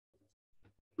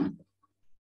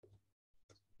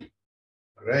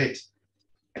Great.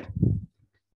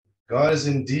 God has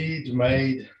indeed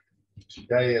made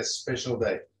today a special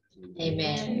day.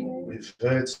 Amen. We've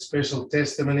heard special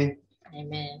testimony.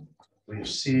 Amen. We've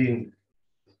seen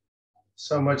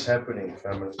so much happening,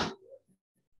 family.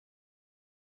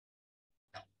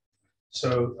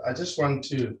 So I just want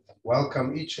to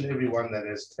welcome each and every one that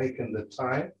has taken the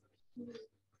time to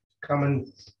come and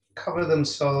cover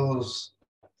themselves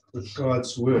with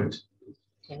God's word.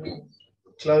 Amen.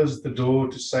 Close the door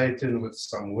to Satan with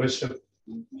some worship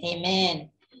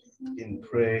Amen. in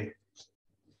prayer.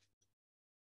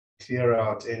 Clear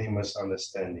out any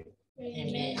misunderstanding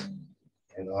Amen.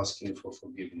 and asking for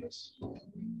forgiveness.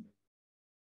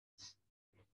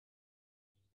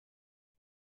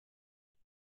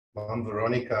 Mom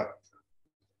Veronica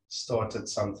started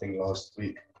something last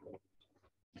week.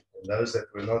 And those that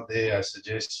were not there, I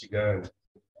suggest you go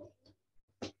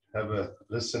and have a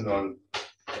listen on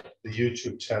the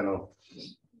YouTube channel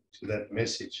to that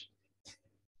message.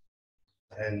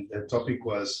 And the topic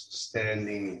was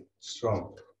standing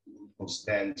strong, or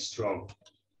stand strong.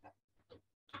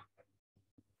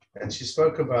 And she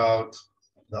spoke about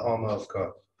the armor of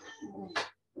God.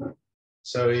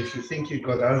 So if you think you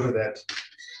got over that,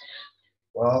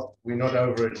 well, we're not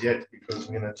over it yet, because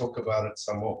we're going to talk about it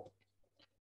some more.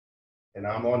 And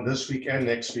I'm on this week and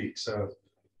next week, so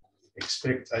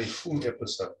expect a full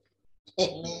episode.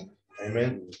 Amen.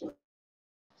 Amen.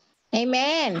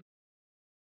 Amen.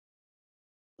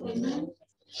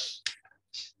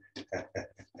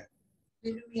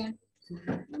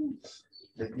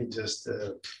 Let me just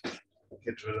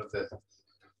get rid of the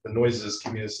noises.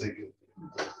 Give me a second.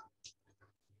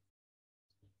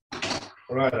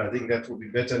 All right, I think that will be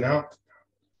better now.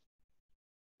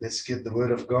 Let's get the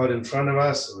word of God in front of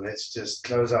us. Let's just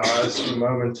close our eyes for a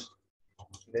moment.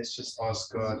 Let's just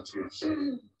ask God to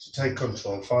take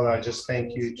control. Father, I just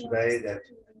thank you today that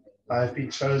I've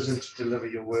been chosen to deliver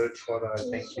your word. Father, I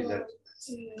thank you that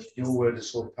your word is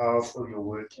so powerful. Your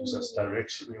word gives us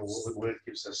direction. Your word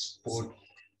gives us support.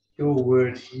 Your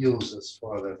word heals us,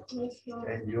 Father.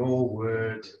 And your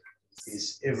word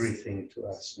is everything to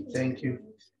us. We thank you.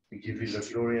 We give you the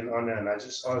glory and honor. And I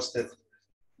just ask that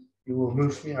you will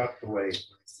move me out the way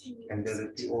and let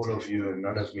it be all of you and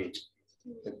none of me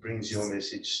that brings your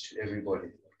message to everybody.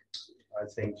 I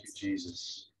thank you,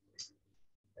 Jesus.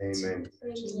 Amen.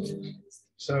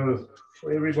 So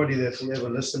for everybody that will ever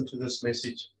listen to this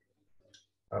message,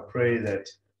 I pray that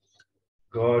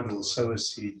God will sow a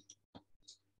seed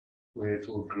where it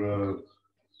will grow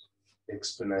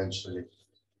exponentially.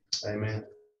 Amen.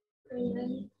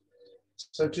 Amen.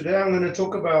 So today I'm going to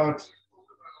talk about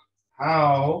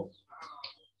how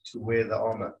to wear the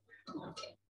armor.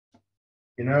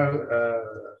 You know,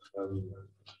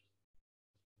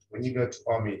 when you go to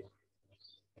army,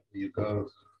 you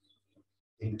go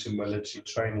into military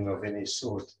training of any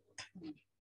sort,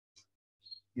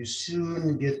 you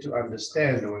soon get to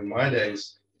understand, or in my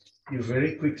days, you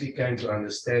very quickly came to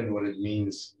understand what it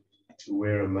means to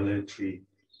wear a military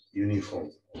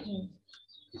uniform. It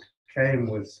came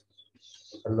with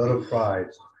a lot of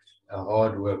pride, a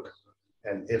hard work,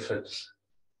 and effort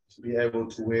to be able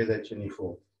to wear that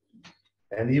uniform.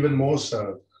 And even more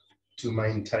so, to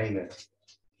maintain it,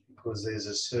 because there's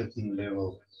a certain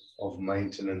level of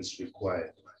maintenance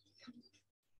required.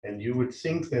 And you would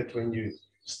think that when you're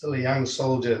still a young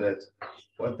soldier that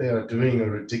what they are doing are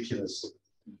ridiculous.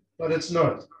 But it's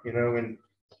not. You know,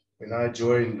 when I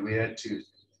joined, we had to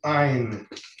iron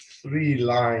 3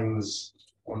 lines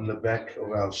on the back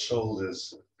of our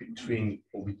shoulders between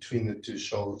the two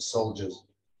shoulders.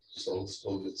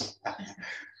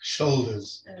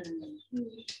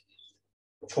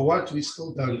 For what, we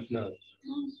still don't know.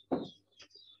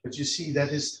 But you see,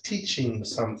 that is teaching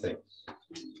something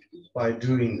by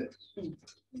doing that.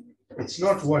 It's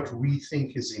not what we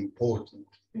think is important.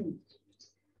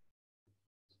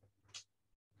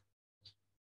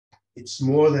 It's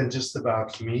more than just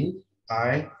about me,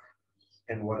 I,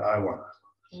 and what I want.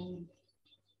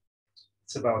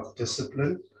 It's about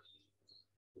discipline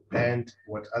and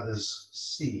what others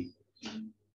see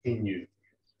in you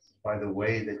by the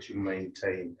way that you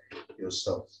maintain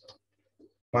yourself.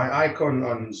 My icon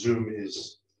on Zoom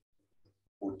is,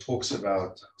 or talks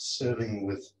about, serving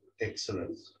with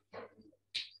excellence.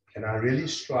 And I really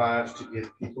strive to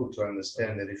get people to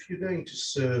understand that if you're going to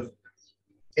serve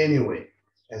anyway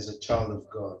as a child of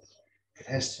God, it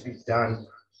has to be done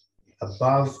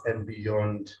above and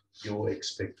beyond your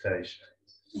expectation.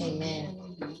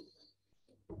 Amen.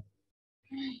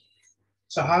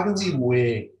 So how do we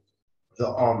wear the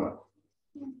armor?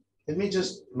 Let me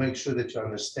just make sure that you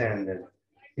understand that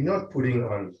you're not putting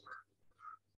on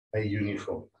a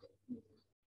uniform.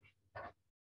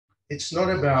 it's not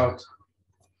about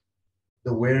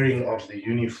the wearing of the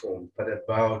uniform, but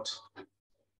about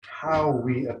how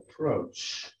we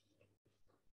approach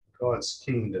God's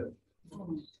kingdom,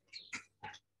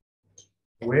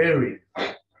 wearing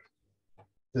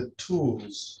the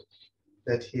tools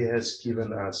that He has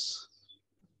given us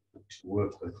to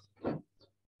work with.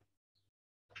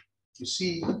 You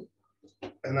see,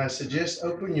 and I suggest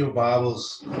open your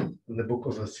Bibles in the book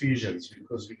of Ephesians,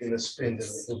 because we're going to spend a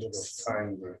little bit of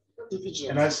time there.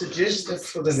 And I suggest that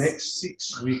for the next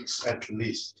 6 weeks at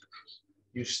least,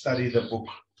 you study the book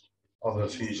of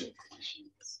Ephesians.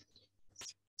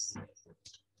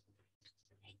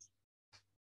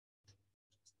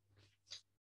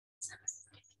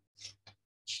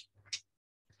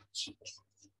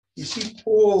 You see,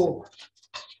 Paul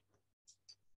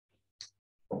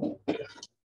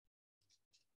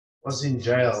was in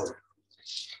jail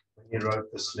when he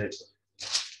wrote this letter.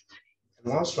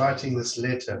 And whilst writing this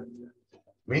letter,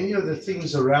 many of the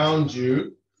things around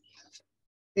you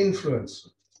influence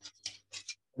you.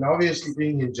 And obviously,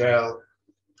 being in jail,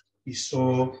 he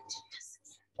saw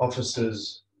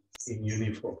officers in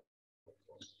uniform.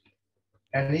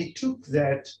 And he took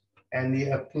that and he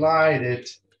applied it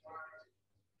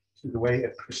to the way a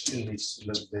Christian needs to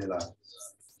live their lives.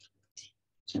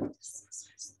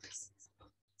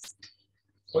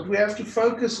 What we have to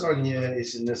focus on here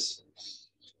is in this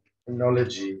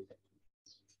analogy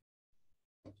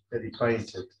that he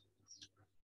painted,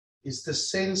 is the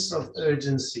sense of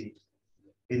urgency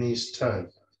in his tone,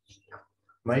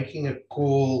 making a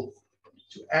call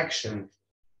to action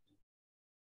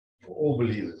for all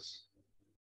believers,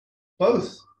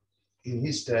 both in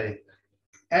his day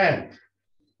and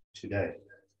today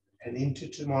and into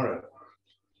tomorrow.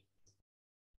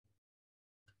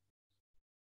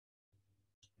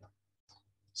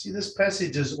 See, this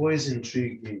passage has always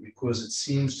intrigued me because it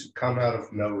seems to come out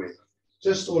of nowhere.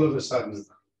 Just all of a sudden,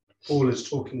 Paul is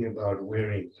talking about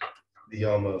wearing the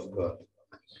armor of God.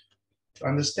 To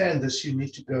understand this, you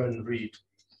need to go and read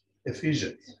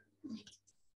Ephesians.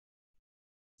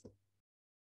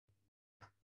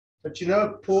 But you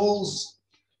know, Paul's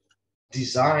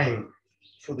design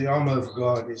for the armor of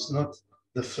God is not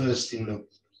the first in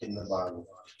the Bible.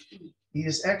 He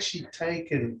has actually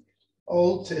taken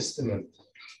Old Testament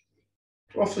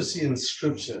prophecy and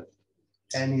scripture,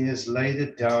 and he has laid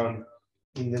it down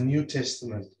in the New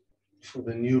Testament for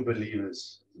the new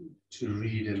believers to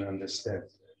read and understand.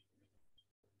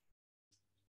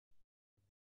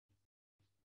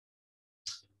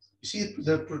 You see,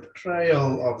 the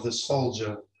portrayal of the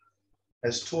soldier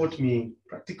has taught me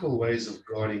practical ways of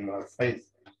guarding my faith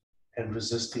and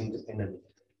resisting the enemy.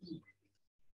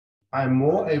 I'm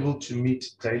more able to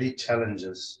meet daily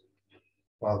challenges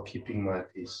while keeping my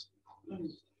peace.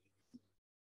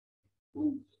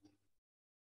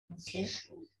 Okay.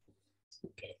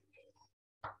 Okay.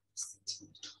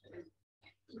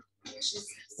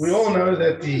 We all know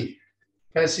that the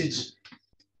passage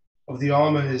of the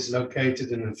armor is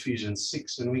located in Ephesians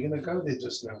 6, and we're going to go there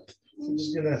just now. I'm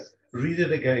just going to read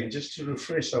it again just to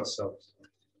refresh ourselves.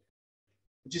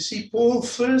 But you see, Paul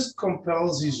first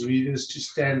compels his readers to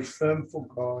stand firm for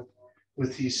God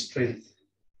with his strength,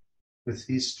 with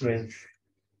his strength,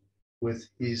 with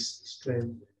his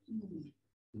strength,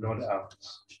 not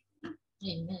ours.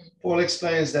 Amen. Paul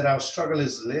explains that our struggle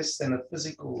is less than a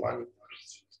physical one,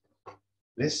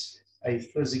 less a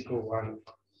physical one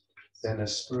than a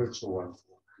spiritual one,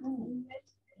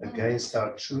 against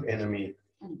our true enemy,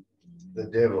 the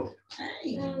devil.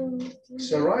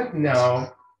 So right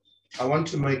now, I want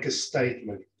to make a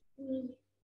statement.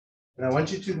 And I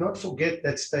want you to not forget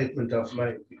that statement I've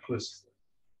made, because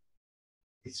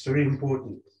it's very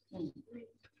important.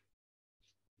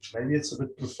 Maybe it's a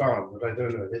bit profound, but I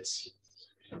don't know.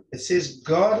 It says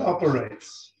God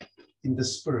operates in the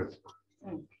spirit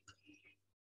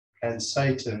and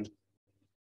Satan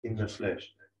in the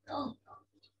flesh.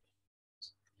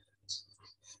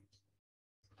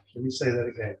 Let me say that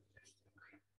again.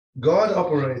 God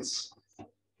operates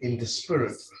in the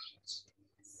spirit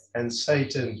and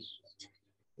Satan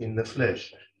in the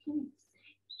flesh.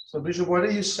 So, Bishop, what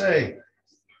are you saying?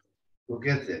 We'll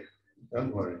get there.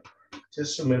 Don't worry.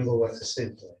 Just remember what I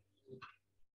said there.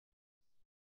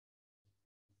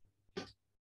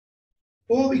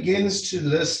 Paul begins to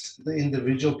list the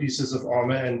individual pieces of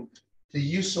armor and the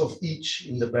use of each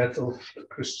in the battle a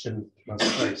Christian must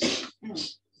face.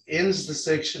 He ends the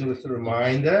section with a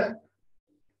reminder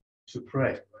to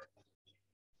pray.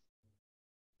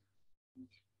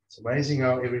 It's amazing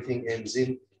how everything ends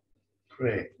in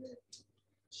prayer.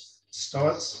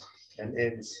 Starts and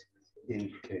ends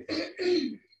in prayer.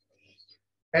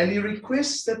 And he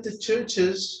requests that the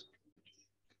churches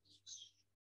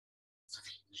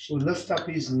will lift up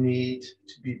his need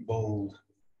to be bold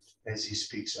as he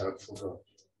speaks out for God.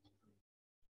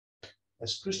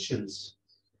 As Christians,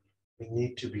 we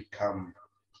need to become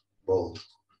bold.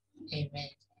 Amen.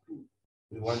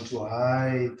 We want to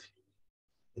hide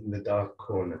in the dark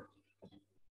corner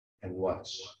and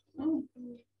watch.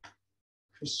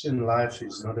 Christian life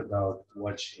is not about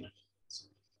watching.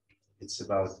 It's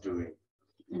about doing.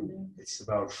 It's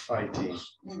about fighting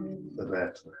the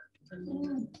battle.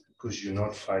 Because you're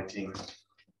not fighting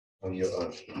on your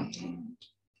own.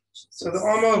 So the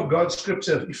armor of God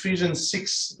scripture, Ephesians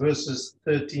 6 verses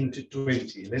 13 to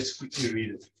 20. Let's quickly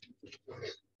read it.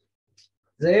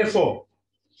 Therefore,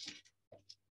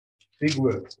 big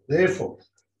word, therefore,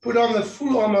 put on the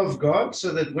full armor of God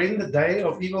so that when the day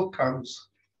of evil comes,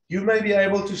 you may be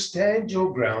able to stand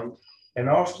your ground, and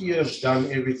after you have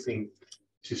done everything,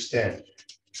 to stand.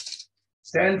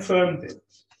 Stand firm then,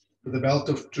 with the belt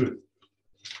of truth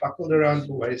buckled around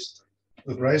your waist,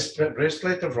 the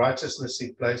breastplate of righteousness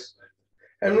in place,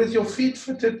 and with your feet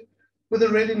fitted with the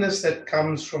readiness that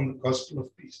comes from the gospel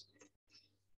of peace.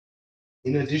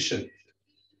 In addition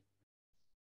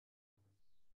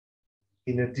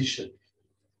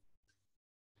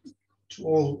to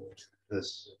all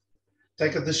this,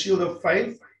 take up the shield of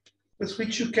faith with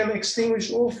which you can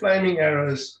extinguish all flaming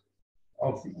arrows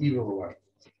of the evil one.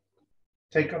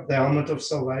 Take up the helmet of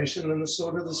salvation and the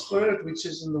sword of the Spirit, which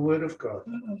is in the word of God.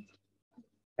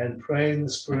 And pray in the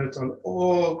Spirit on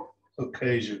all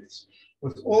occasions,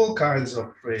 with all kinds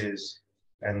of prayers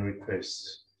and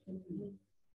requests.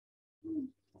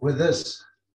 With this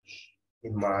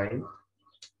in mind,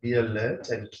 be alert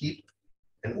and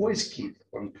always keep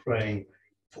on praying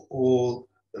for all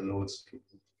the Lord's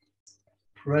people.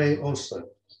 Pray also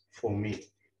for me,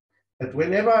 that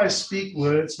whenever I speak,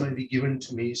 words may be given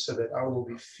to me, so that I will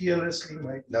fearlessly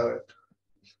make known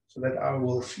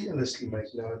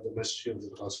the mystery of the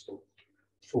gospel,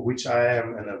 for which I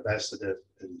am an ambassador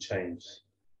in chains.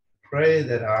 Pray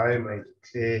that I may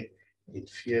declare it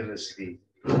fearlessly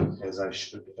as I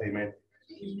should. Amen.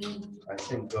 I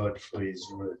thank God for his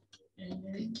word.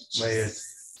 May it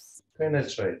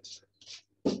penetrate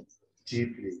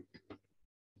deeply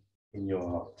in your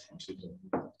heart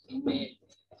today.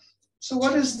 So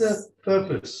what is the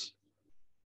purpose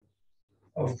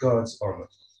of God's armor?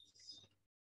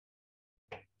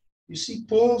 You see,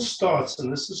 Paul starts,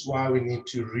 and this is why we need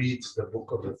to read the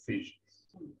book of Ephesians.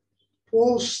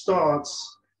 Paul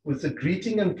starts with a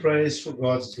greeting and praise for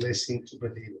God's blessing to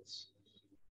believers.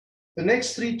 The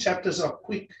next 3 chapters are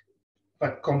quick,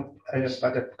 but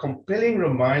a compelling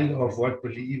reminder of what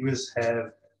believers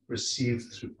have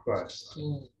received through Christ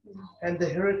and the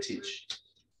heritage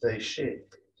they share.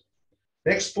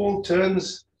 Next, Paul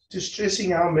turns to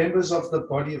stressing how members of the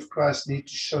body of Christ need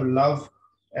to show love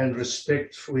and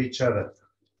respect for each other.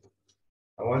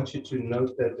 I want you to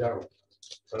note that down.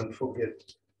 Don't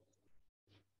forget.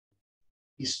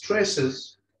 He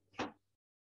stresses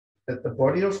that the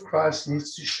body of Christ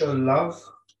needs to show love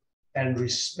and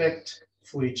respect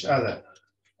for each other.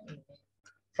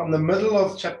 From the middle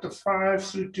of chapter 5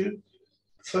 through to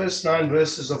the first 9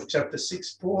 verses of chapter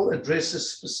 6, Paul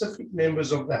addresses specific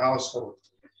members of the household,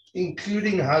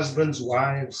 including husbands,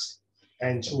 wives,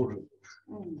 and children.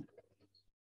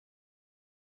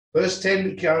 Verse 10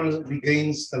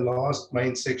 begins the last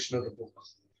main section of the book.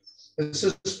 This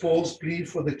is Paul's plea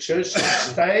for the church to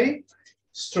stay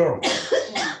strong.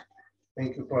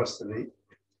 Thank you, Pastor Lee.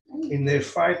 In their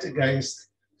fight against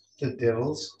the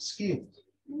devil's scheme.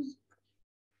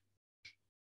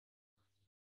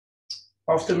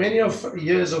 After many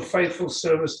years of faithful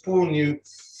service, Paul knew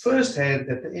firsthand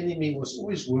that the enemy was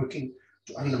always working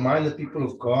to undermine the people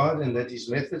of God and that his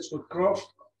methods were crafty.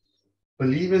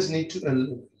 Believers need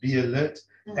to be alert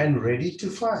and ready to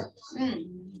fight,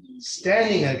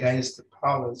 standing against the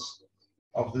powers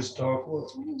of this dark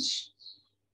world.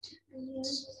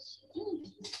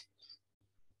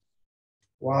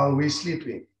 While we're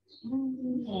sleeping,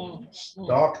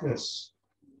 darkness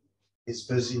is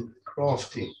busy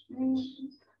crafting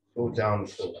your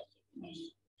downfall,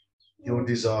 your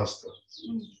disaster,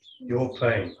 your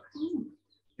pain,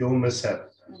 your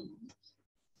mishap,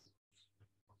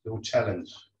 your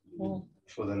challenge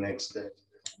for the next day.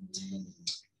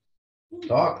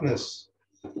 Darkness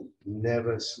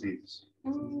never sleeps.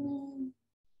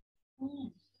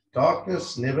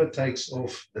 Darkness never takes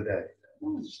off the day.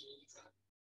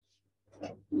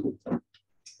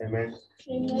 Amen.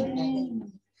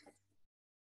 Amen.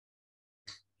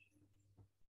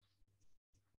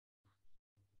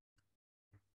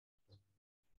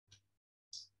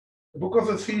 The book of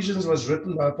Ephesians was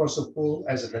written by Apostle Paul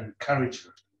as an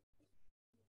encouragement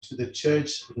to the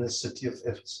church in the city of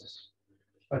Ephesus.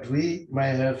 But we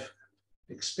may have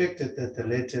expected that the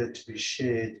letter to be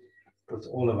shared with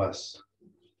all of us,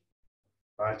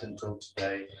 right until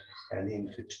today and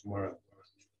into tomorrow.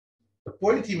 The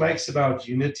point he makes about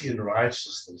unity and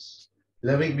righteousness,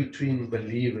 living between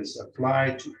believers,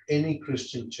 apply to any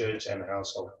Christian church and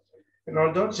household, and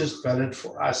are not just valid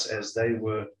for us as they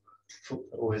were,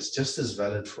 or is just as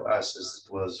valid for us as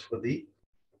it was for the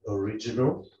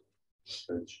original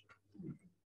church.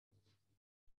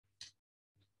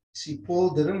 See,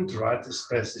 Paul didn't write this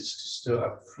passage to stir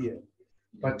up fear,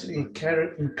 but to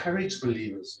encourage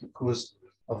believers because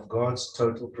of God's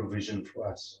total provision for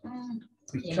us.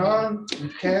 We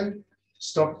can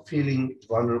stop feeling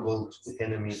vulnerable to the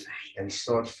enemy and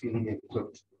start feeling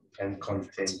equipped and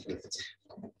content with it.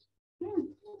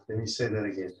 Let me say that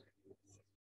again.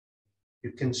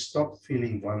 You can stop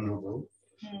feeling vulnerable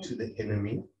to the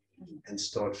enemy and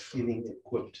start feeling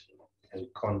equipped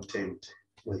and content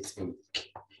with him.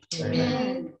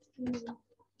 Amen.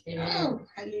 Amen.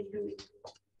 Hallelujah.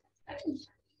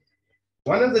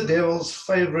 One of the devil's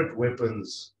favorite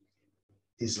weapons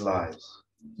is lies.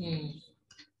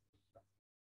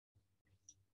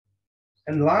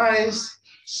 And lies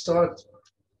start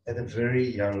at a very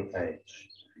young age.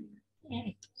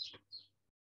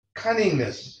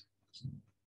 Cunningness is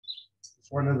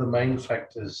one of the main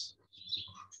factors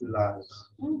to lies.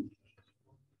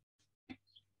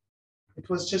 It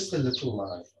was just a little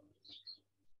lie.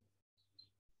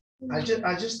 I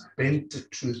just bent the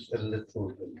truth a little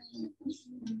bit.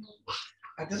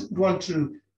 I didn't want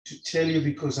to tell you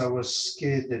because I was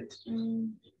scared that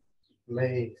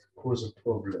may cause a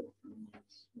problem.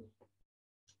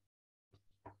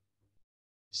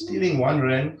 Stealing 1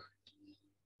 rand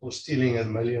or stealing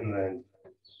R1 million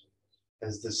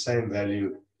has the same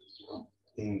value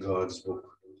in God's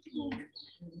book.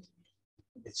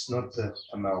 It's not the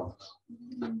amount,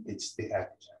 it's the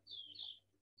act.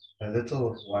 A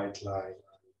little white lie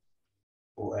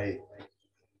or a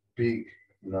big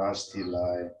nasty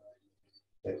lie,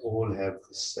 they all have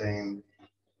the same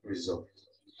result.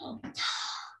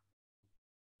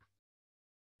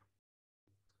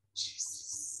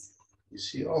 You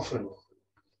see, often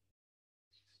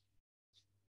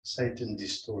Satan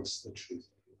distorts the truth.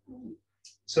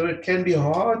 So it can be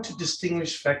hard to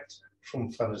distinguish fact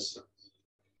from fallacy.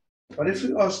 But if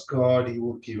we ask God, he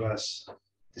will give us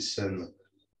discernment.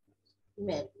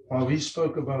 Amen. Well, we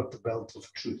spoke about the belt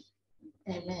of truth.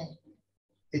 Amen.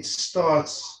 It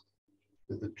starts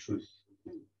with the truth.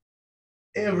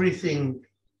 Everything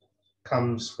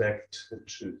comes back to the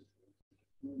truth.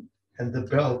 And the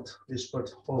belt is what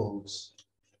holds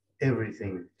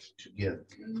everything together.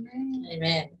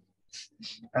 Amen.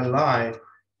 A lie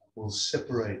will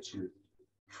separate you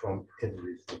from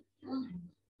everything.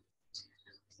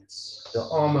 The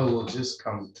armor will just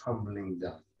come tumbling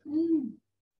down.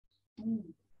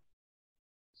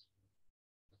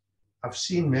 I've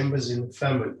seen members in the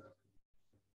family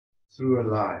through a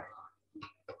lie.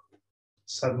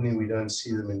 Suddenly we don't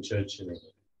see them in church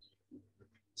anymore.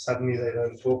 Suddenly they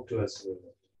don't talk to us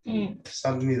anymore.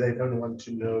 Suddenly they don't want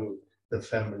to know the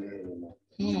family anymore.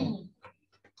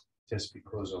 Just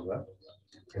because of that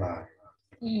lie.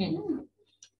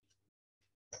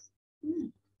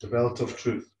 The belt of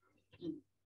truth.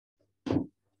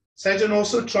 Satan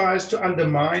also tries to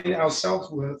undermine our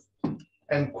self-worth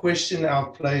and question our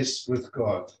place with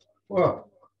God. Well,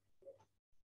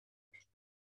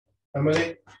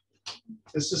 Emily,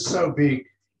 this is so big,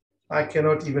 I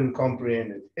cannot even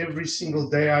comprehend it. Every single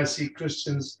day I see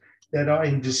Christians that are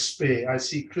in despair. I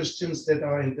see Christians that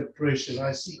are in depression.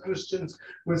 I see Christians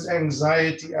with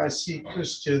anxiety. I see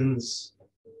Christians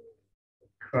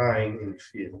crying in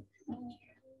fear.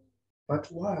 But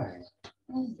why?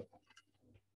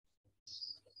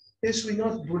 Yes, we're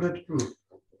not bulletproof.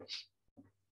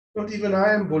 Not even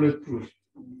I am bulletproof.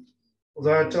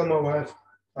 Although I tell my wife,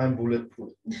 I'm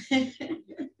bulletproof.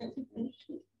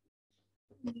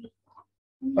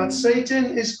 But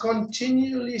Satan is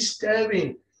continually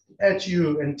stabbing at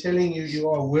you and telling you you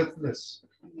are worthless.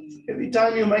 Every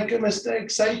time you make a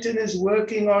mistake, Satan is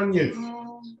working on you.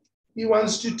 He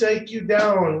wants to take you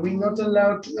down. We're not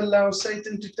allowed to allow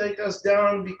Satan to take us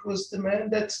down because the man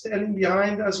that's standing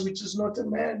behind us, which is not a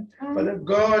man, but a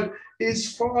God,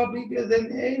 is far bigger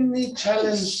than any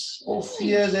challenge or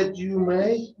fear that you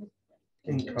may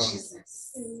encounter.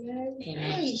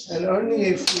 Amen. And only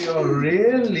if we are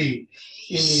really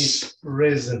in his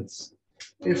presence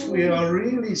if we are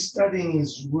really studying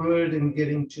his word and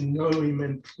getting to know him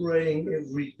and praying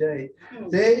every day,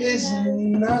 there is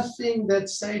nothing that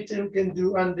Satan can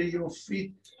do under your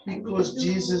feet because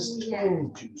Jesus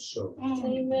told you so.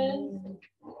 Amen.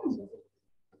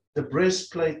 The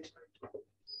breastplate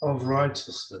of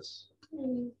righteousness.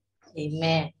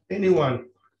 Amen. Anyone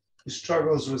who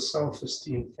struggles with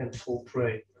self-esteem can fall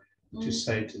prey to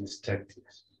Satan's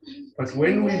tactics. But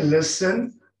when we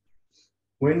listen,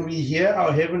 when we hear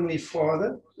our Heavenly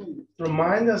Father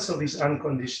remind us of his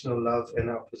unconditional love and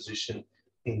our position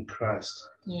in Christ,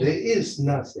 there is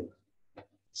nothing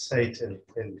Satan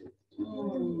can do.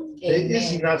 There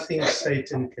is nothing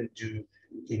Satan can do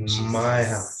in my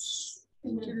house.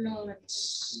 Thank you, Lord.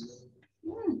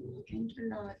 Thank you,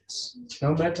 Lord.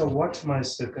 No matter what my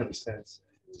circumstance,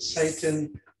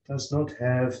 Satan does not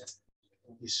have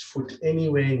his foot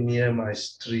anywhere near my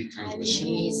street.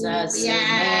 Jesus.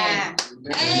 Yeah.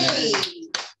 Hey.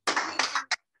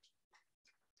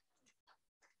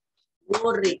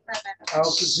 Glory. Our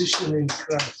position in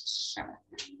Christ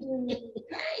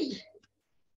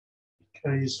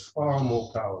carries far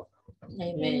more power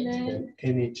Amen. than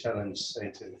any challenge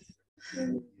Satan.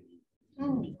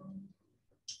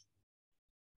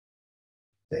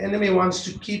 The enemy wants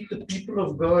to keep the people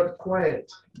of God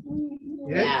quiet.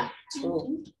 Yeah?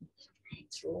 True.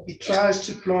 True. He tries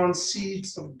to plant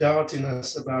seeds of doubt in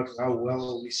us about how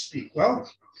well we speak.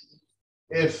 Well,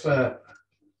 if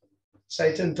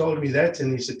Satan told me that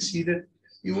and he succeeded,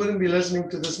 you wouldn't be listening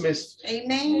to this message.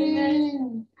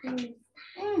 Amen.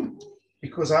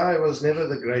 Because I was never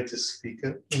the greatest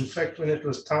speaker. In fact, when it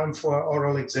was time for an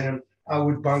oral exam, I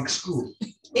would bunk school.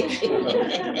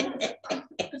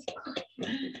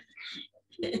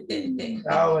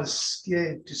 I was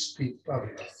scared to speak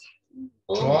public.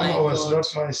 Drama was not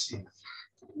my scene.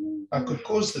 I could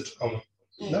cause the drama,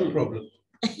 no problem.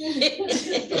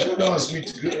 But don't ask me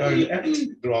to go and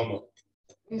act drama.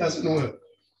 It doesn't work.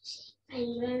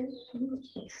 Amen.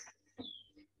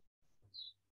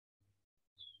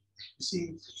 You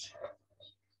see,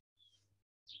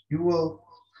 you will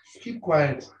keep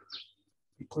quiet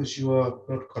because you are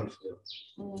not confident.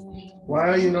 Why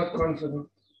are you not confident?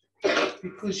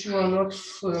 Because you are not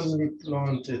firmly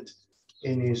planted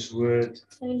in his word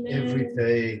every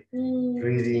day,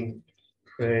 reading,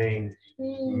 praying,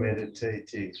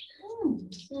 meditating.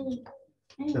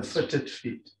 The fitted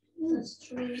feet, That's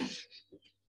true.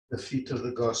 the feet of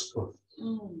the gospel.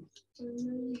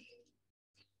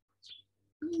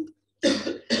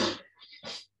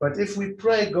 But if we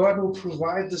pray, God will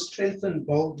provide the strength and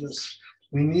boldness.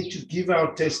 We need to give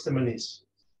our testimonies.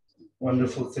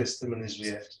 Wonderful testimonies we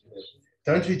have.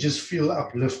 Don't we just feel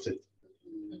uplifted?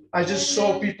 I just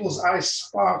saw people's eyes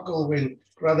sparkle when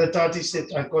Brother Tati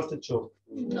said, I got the job.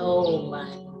 Oh my.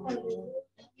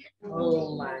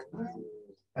 Oh my.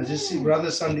 I just see Brother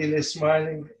Sandile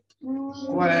smiling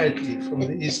quietly from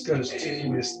the East Coast to the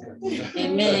West Coast.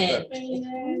 Amen.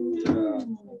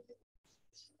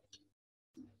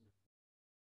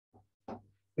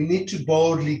 We need to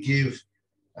boldly give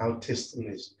our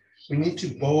testimonies. We need to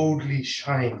boldly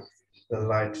shine the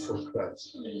light for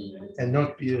Christ and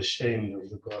not be ashamed of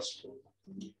the gospel.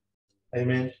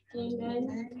 Amen.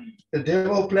 The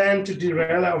devil planned to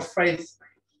derail our faith.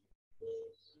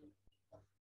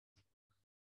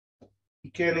 He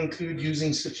can include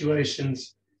using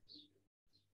situations,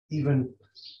 even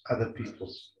other people.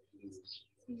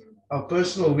 Our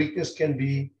personal weakness can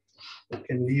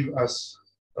leave us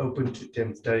open to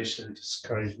temptation,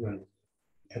 discouragement,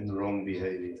 and wrong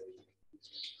behavior.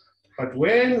 But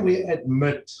when we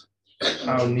admit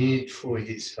our need for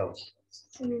his help,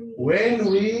 when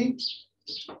we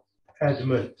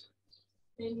admit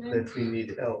that we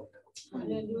need help,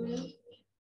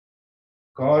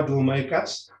 God will make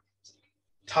us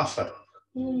tougher.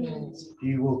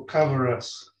 He will cover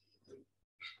us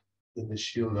in the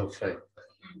shield of faith.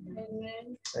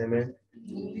 Amen.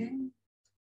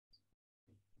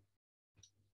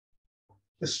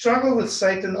 The struggle with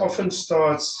Satan often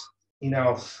starts in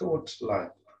our thought life.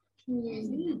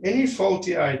 Any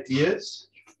faulty ideas,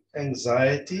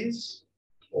 anxieties,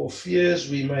 or fears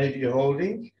we may be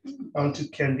holding onto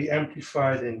can be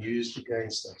amplified and used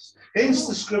against us. Hence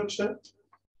the scripture,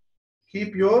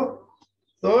 keep your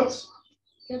thoughts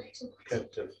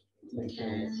captive. Thank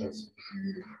you.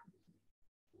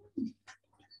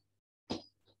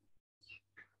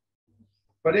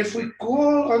 But if we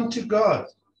call unto God,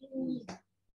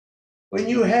 when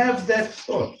you have that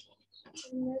thought,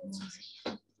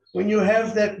 when you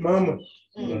have that moment,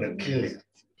 I'm going to kill you.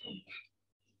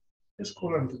 Just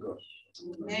call unto God.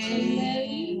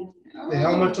 Amen. The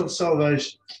helmet of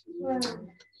salvation.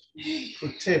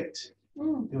 Protect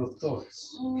your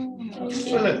thoughts.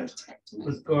 Fill it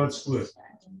with God's word.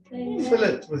 Fill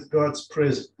it with God's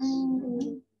presence.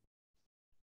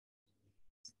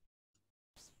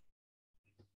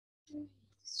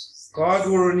 God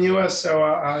will renew us so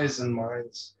our eyes and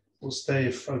minds will stay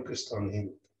focused on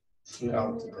Him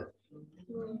throughout the day.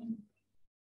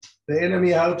 The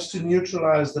enemy hopes to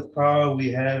neutralize the power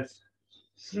we have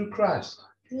through Christ.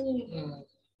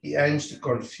 He aims to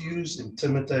confuse,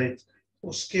 intimidate,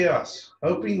 or scare us,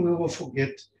 hoping we will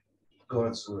forget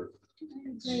God's word.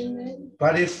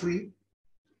 But if we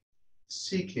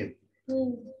seek Him,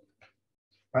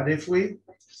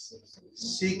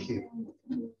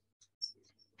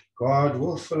 God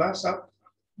will fill us up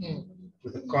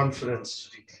with the confidence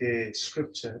to declare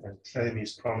Scripture and claim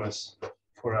His promise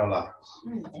for our lives.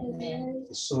 Amen.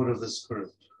 The sword of the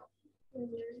Spirit.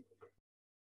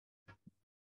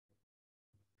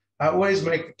 I always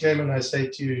make a claim and I say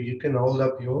to you, you can hold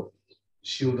up your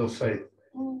shield of faith.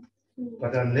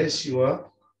 But unless you are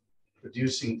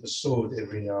producing the sword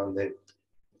every now and then,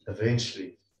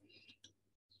 eventually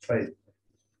faith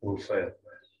will fail.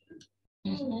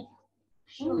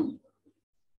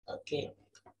 Okay.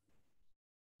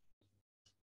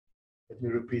 Let me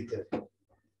repeat that.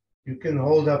 You can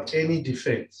hold up any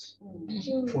defense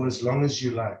for as long as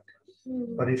you like.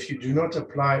 But if you do not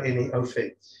apply any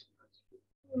offense,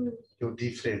 your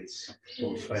defense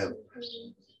will fail.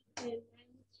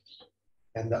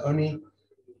 And the only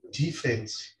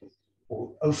defense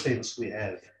or offense we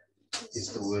have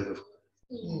is the word of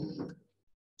God.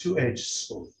 Two-edged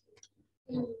sword.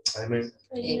 Amen.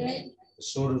 Amen. The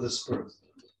sword of the Spirit.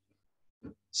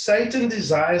 Satan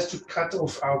desires to cut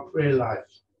off our prayer life.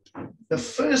 The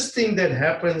first thing that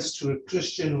happens to a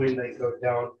Christian when they go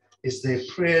down is their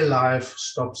prayer life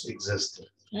stops existing.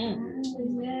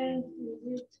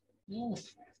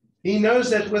 He knows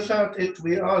that without it,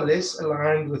 we are less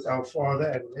aligned with our Father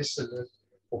and less alert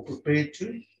or prepared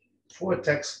for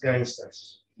attacks against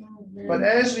us. But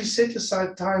as we set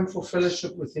aside time for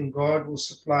fellowship with Him, God will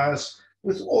supply us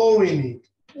with all we need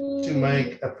to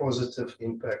make a positive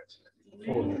impact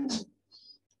for Him.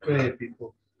 Pray,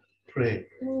 people. Pray.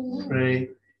 Pray,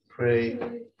 pray,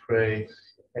 pray.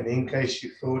 And in case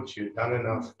you thought you'd done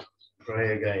enough,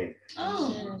 pray again.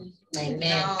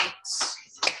 Amen.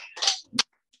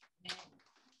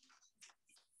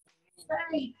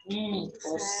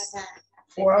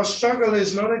 For our struggle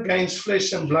is not against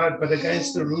flesh and blood, but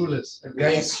against the rulers,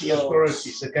 against the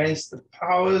authorities, against the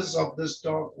powers of this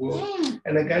dark world,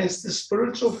 and against the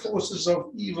spiritual forces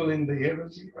of evil in the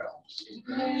heavenly realms.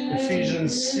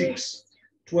 Ephesians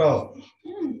 6:12.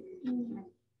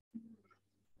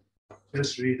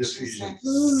 Let's read Ephesians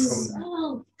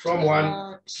from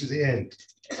 1 to the end.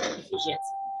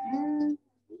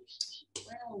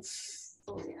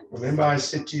 Remember I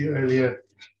said to you earlier,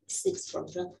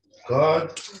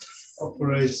 God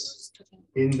operates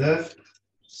in the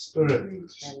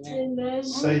Spirit.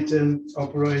 Satan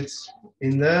operates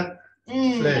in the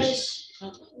flesh.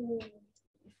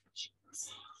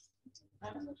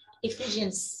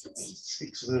 Ephesians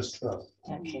 6 verse 12.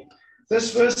 Okay.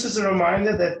 This verse is a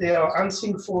reminder that there are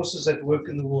unseen forces at work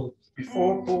in the world.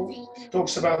 Before Paul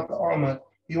talks about the armor,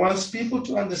 he wants people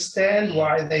to understand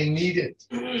why they need it.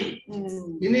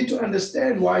 You need to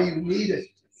understand why you need it.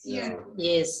 Yeah.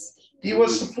 Yes. He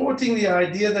was supporting the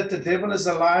idea that the devil is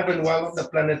alive and well on the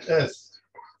planet Earth.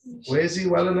 Where is he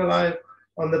well and alive?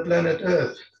 On the planet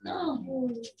Earth.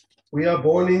 No. We are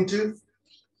born into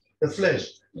the flesh,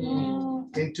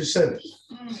 into sin.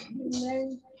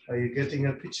 Are you getting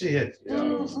a picture yet?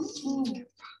 Yeah.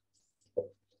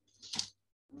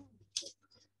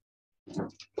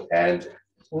 And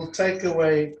will take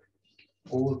away,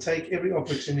 or will take every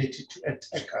opportunity to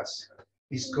attack us.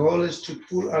 His goal is to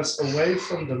pull us away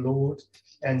from the Lord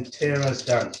and tear us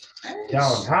down.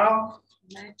 How?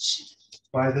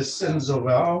 By the sins of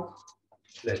our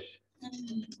flesh.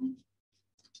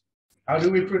 How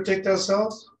do we protect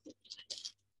ourselves?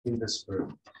 In the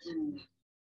Spirit.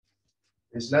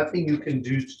 There's nothing you can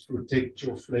do to protect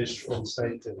your flesh from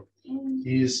Satan.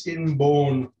 He is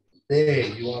inborn there.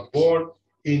 You are born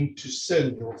into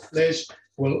sin. Your flesh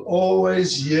will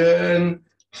always yearn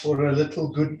for a little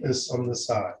goodness on the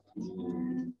side.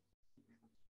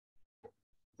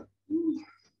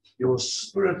 Your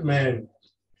spirit man,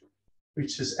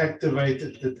 which is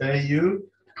activated the day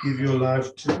you give your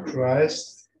life to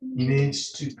Christ,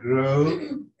 needs to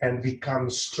grow and become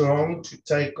strong to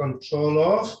take control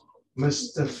of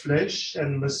Mr. Flesh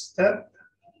and Mr.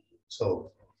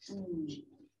 Soul.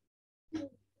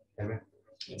 Amen.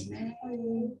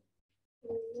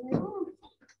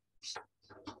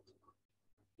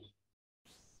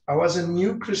 I was a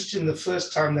new Christian the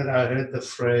first time that I heard the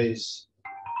phrase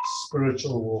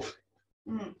spiritual warfare.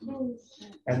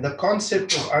 And the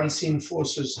concept of unseen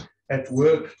forces at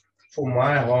work for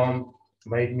my harm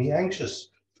made me anxious.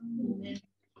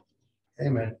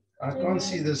 Amen. I can't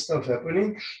see this stuff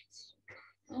happening.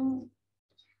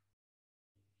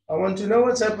 I want to know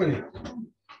what's happening.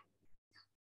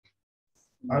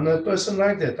 I'm a person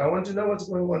like that. I want to know what's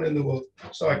going on in the world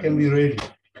so I can be ready.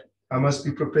 I must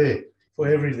be prepared for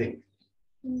everything.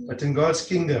 But in God's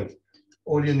kingdom,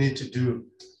 all you need to do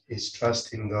is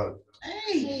trust in God.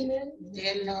 Hey,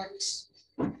 dear Lord.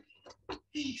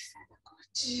 You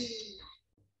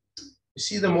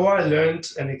see, the more I learned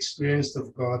and experienced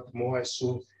of God, the more I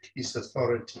saw his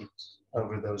authority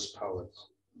over those powers.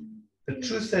 The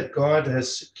truth that God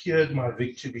has secured my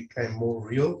victory became more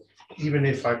real, even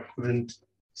if I couldn't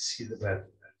see the battle.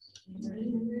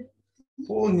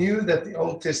 Paul knew that the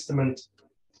Old Testament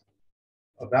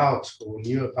about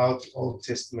the Old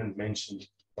Testament mention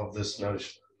of this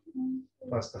notion.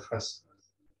 Pastor Ghas,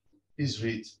 please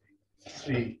read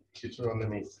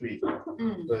Deuteronomy 3,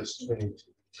 verse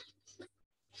 22.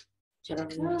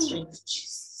 Deuteronomy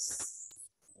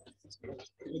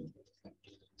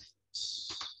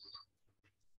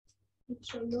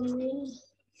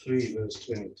 3, verse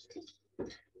 22.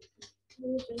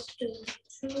 3, verse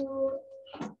 22.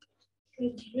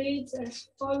 It reads as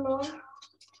follows.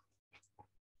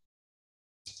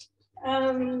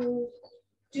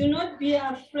 Do not be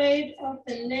afraid of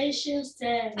the nations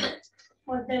there,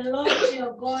 for the Lord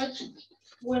your God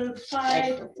will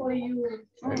fight for you.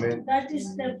 Amen. That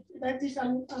is let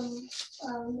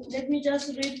me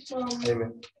just read from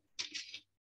Amen.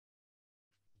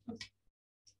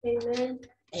 Amen.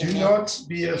 Do not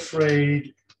be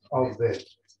afraid of them.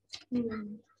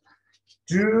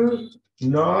 Do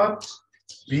not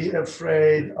be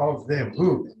afraid of them.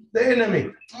 Who? The enemy.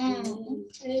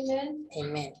 Amen.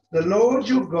 Amen. The Lord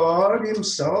your God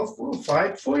himself will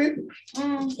fight for you.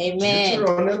 Amen.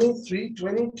 Deuteronomy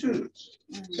 3:22.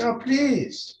 Now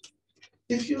please,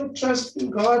 if you trust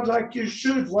in God like you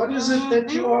should, what is it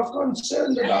that you are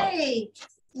concerned about? Hey,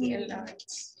 dear Lord.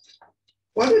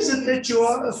 What is it that you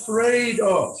are afraid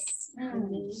of?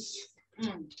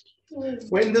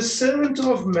 When the servant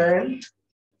of man,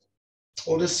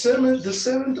 or the servant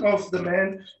of the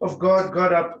man of God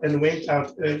got up and went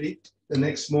out early the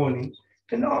next morning,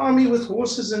 an army with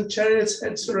horses and chariots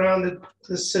had surrounded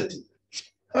the city.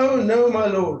 Oh no, my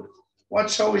Lord, what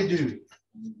shall we do?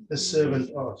 The servant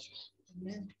asked.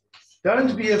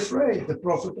 Don't be afraid, the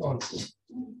prophet answered.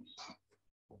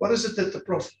 What is it that the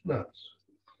prophet knows?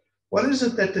 What is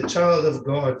it that the child of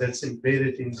God that's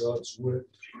embedded in God's word,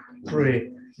 prayer,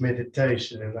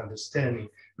 meditation, and understanding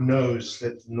knows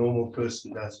that the normal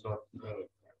person does not know?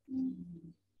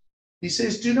 He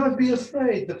says, do not be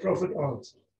afraid, the prophet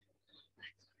answered.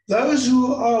 Those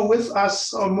who are with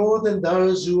us are more than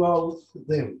those who are with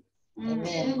them.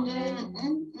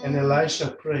 Amen. And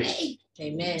Elisha prayed,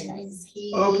 Amen.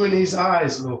 open his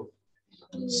eyes, Lord,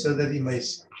 so that he may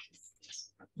see.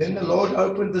 Then the Lord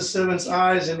opened the servant's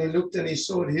eyes, and he looked, and he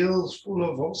saw hills full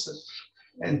of horses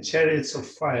and chariots of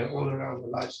fire all around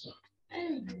Elisha.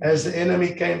 As the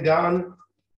enemy came down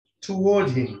toward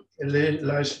him,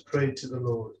 Elisha prayed to the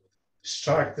Lord,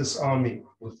 strike this army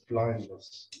with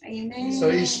blindness. Amen. So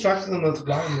he struck them with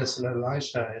blindness, and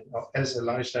as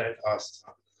Elisha had asked.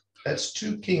 That's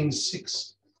 2 Kings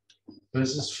 6,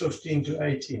 verses 15 to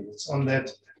 18. It's on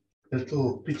that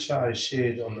little picture I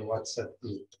shared on the WhatsApp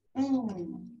group.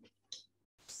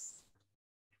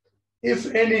 If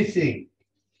anything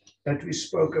that we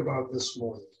spoke about this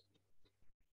morning,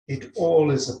 it all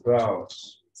is about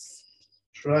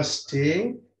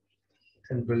trusting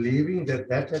and believing that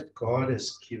that God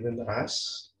has given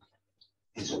us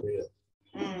is real.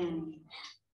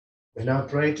 When I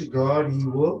pray to God, he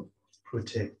will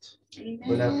protect.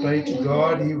 When I pray to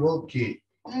God, he will give.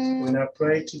 When I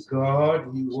pray to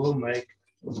God, he will make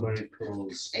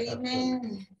miracles happen.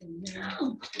 Amen.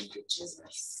 Thank you,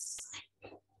 Jesus.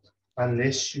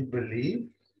 Unless you believe,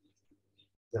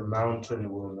 the mountain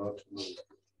will not move.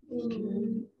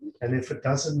 And if it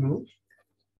doesn't move,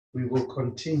 we will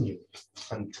continue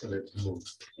until it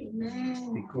moves.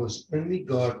 Amen. Because only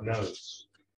God knows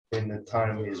when the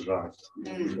time is right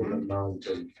for the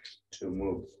mountain to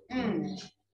move.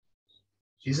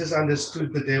 Jesus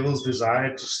understood the devil's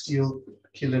desire to steal,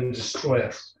 kill, and destroy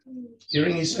us.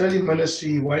 During his early ministry,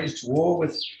 he waged war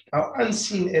with our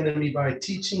unseen enemy by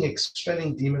teaching,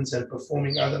 expelling demons, and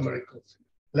performing other miracles.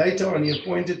 Later on, he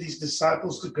appointed his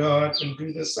disciples to go out and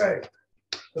do the same.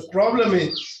 The problem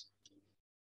is,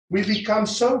 We become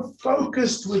so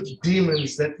focused with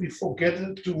demons that we forget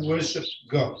to worship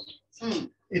God.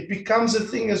 It becomes a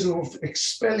thing as of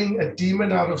expelling a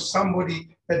demon out of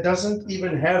somebody that doesn't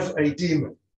even have a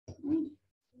demon.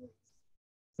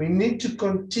 We need to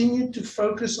continue to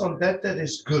focus on that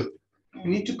is good. We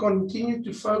need to continue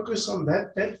to focus on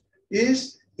that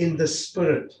is in the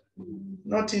spirit,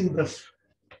 not in the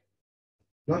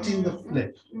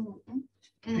flesh.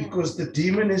 Because the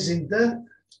demon is in the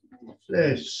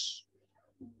flesh.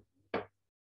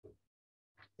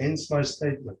 Hence my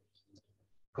statement.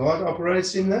 God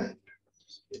operates in the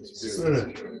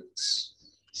spirit.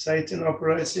 Satan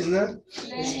operates in the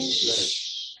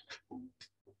flesh.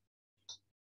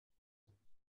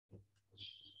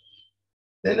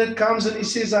 Then it comes and he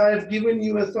says, I have given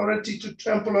you authority to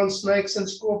trample on snakes and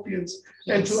scorpions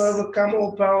and to overcome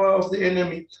all power of the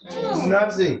enemy.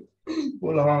 Nothing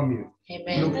will harm you.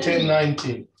 Amen. Luke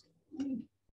 10:19.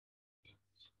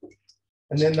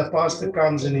 And then the pastor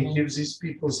comes and he gives his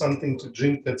people something to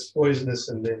drink that's poisonous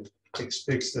and then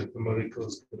expects that the miracle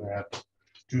is going to happen.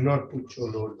 Do not put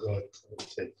your Lord God to the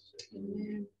test.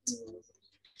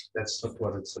 That's not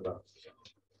what it's about.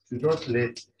 Do not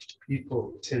let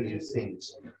people tell you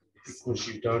things because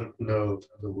you don't know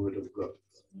the word of God.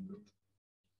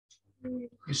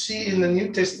 You see, in the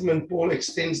New Testament, Paul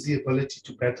extends the ability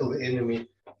to battle the enemy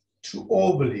to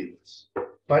all believers.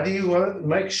 But he will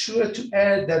make sure to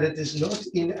add that it is not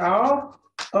in our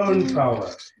own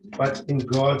power, but in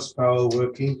God's power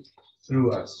working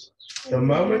through us. The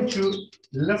moment you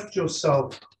lift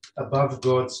yourself above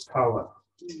God's power,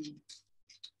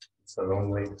 it's a long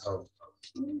way home.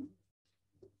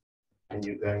 And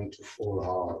you're going to fall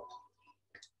hard.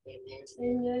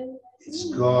 It's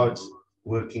God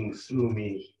working through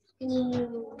me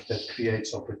that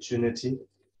creates opportunity,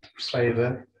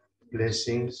 favor,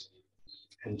 blessings,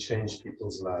 and change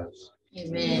people's lives.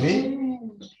 Amen. Me,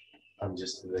 I'm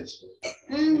just a vessel.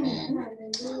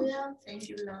 Thank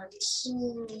you, Lord.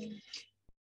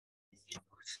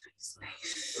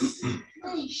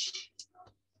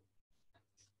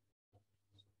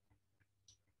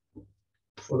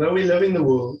 Although we live in the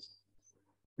world,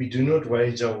 we do not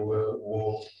wage our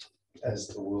war as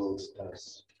the world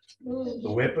does.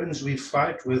 The weapons we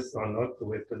fight with are not the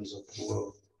weapons of the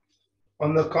world.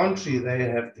 On the contrary, they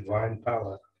have divine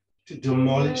power to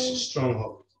demolish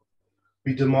strongholds.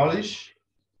 We demolish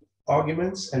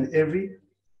arguments and every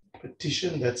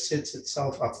petition that sets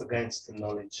itself up against the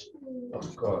knowledge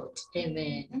of God.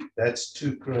 Amen. That's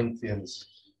 2 Corinthians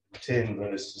 10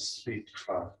 verses 3 to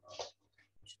 5.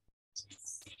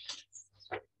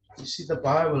 You see, the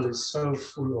Bible is so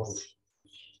full of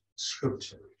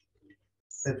scripture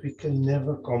that we can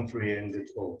never comprehend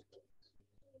it all.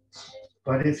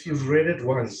 But if you've read it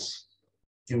once,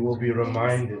 you will be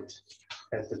reminded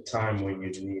at the time when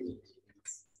you need it.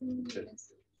 Okay.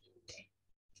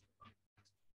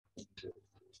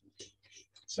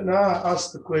 So now I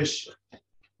ask the question.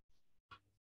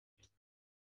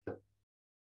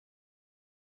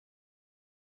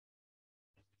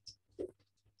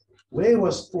 Where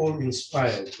was Paul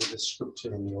inspired with the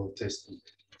scripture in the Old Testament?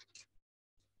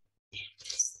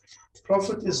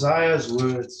 Prophet Isaiah's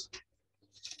words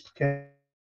came,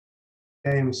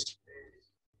 and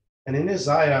in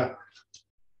Isaiah,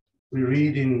 we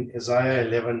read in Isaiah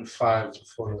 11:5 the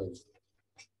following.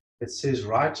 It says,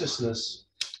 righteousness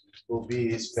will be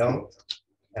his belt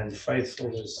and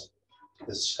faithfulness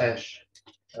the sash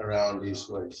around his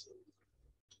waist.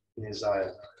 In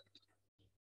Isaiah.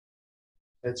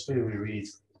 That's where we read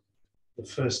the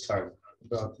first time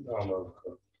about the armor of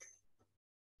God.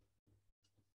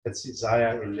 That's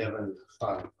Isaiah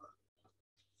 11:5.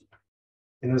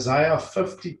 In Isaiah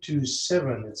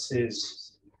 52:7, it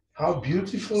says, how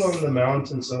beautiful on the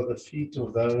mountains are the feet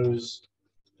of those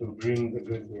who bring the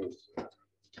good news.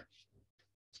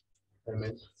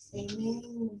 Amen.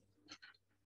 Amen.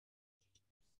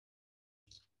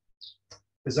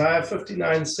 Isaiah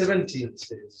 59:17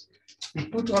 says, he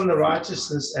put on the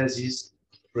righteousness as his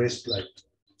breastplate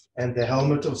and the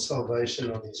helmet of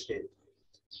salvation on his head.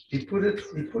 He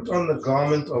put on the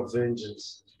garment of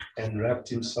vengeance and wrapped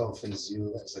himself in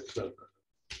zeal as a cloak.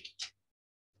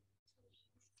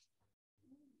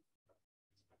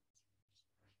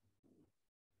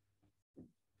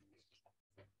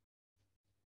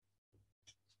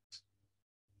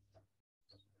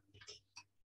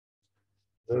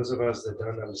 Those of us that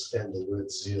don't understand the word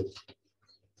zeal,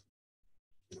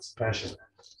 it's passion.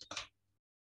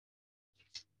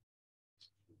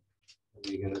 And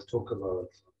we're going to talk about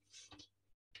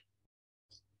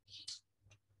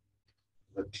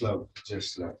the club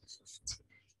just like.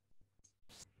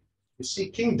 You see,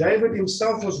 King David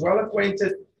himself was well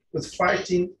acquainted with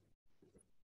fighting,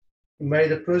 he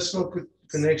made a personal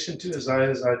connection to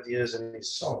Isaiah's ideas and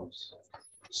his Psalms.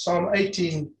 Psalm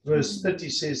 18, verse 30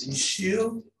 says,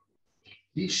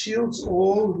 He shields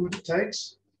all who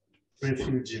takes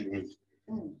refuge in him.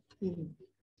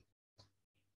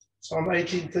 Psalm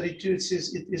 18:32, it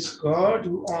says, It is God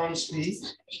who arms me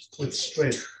with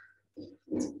strength.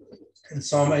 And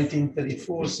Psalm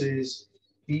 18:34 says,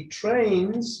 He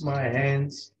trains my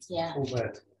hands for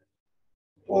battle.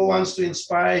 Paul wants to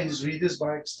inspire his readers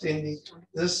by extending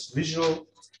this visual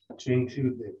to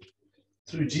include them.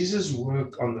 Through Jesus'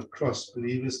 work on the cross,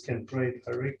 believers can pray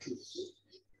directly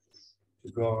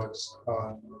to God's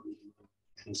power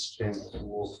and strength to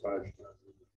walk by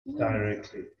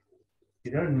directly.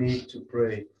 You don't need to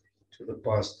pray to the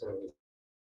pastor.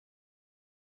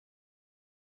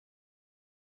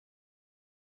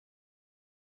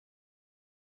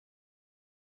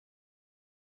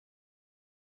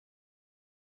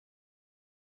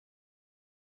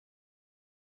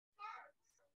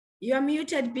 You are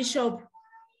muted, Bishop.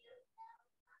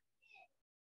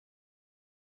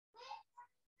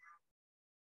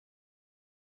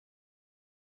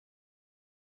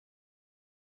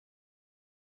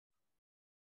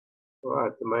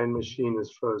 Right, the main machine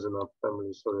is frozen up,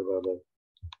 family. Sorry about that.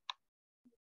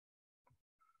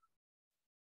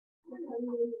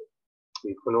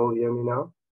 You can all hear me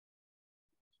now?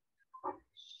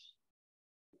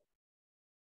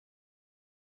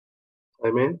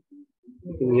 Amen.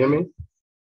 You can hear me?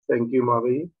 Thank you,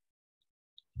 Mavi.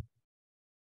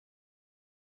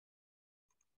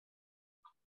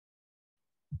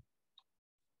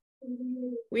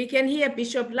 We can hear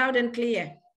Bishop loud and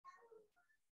clear.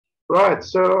 Right,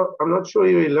 so I'm not sure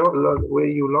where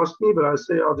you lost me, but I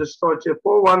say I'll just start here.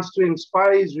 Paul wants to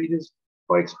inspire his readers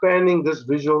by expanding this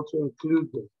visual to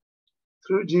include them.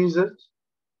 Through Jesus,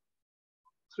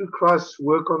 through Christ's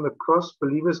work on the cross,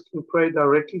 believers can pray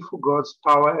directly for God's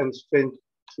power and strength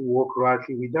to walk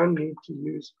rightly. We don't need to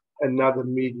use another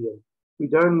medium. We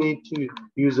don't need to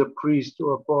use a priest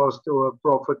or a pastor or a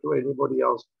prophet or anybody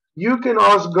else. You can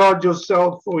ask God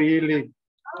yourself for healing.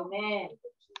 Amen.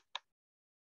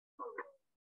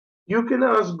 You can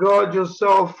ask God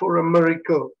yourself for a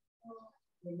miracle.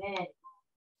 Amen.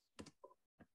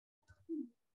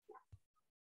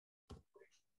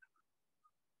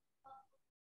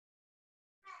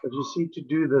 But you see, to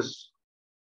do this,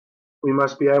 we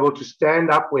must be able to stand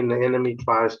up when the enemy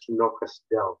tries to knock us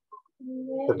down.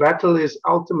 The battle is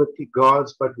ultimately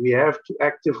God's, but we have to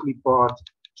actively part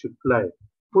to play.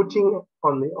 Putting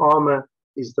on the armor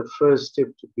is the first step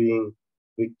to being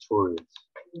victorious.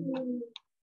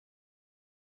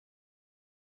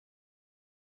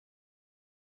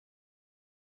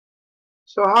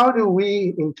 So how do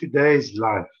we in today's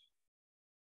life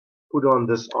put on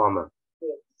this armor?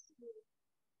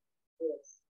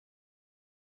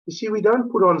 You see, we don't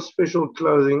put on special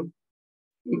clothing.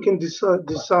 We can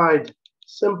decide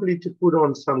simply to put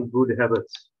on some good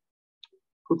habits.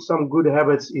 Put some good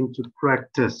habits into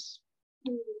practice.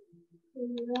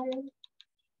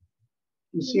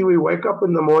 You see, we wake up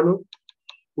in the morning,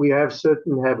 we have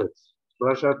certain habits.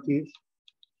 Brush our teeth,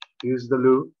 use the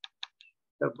loo,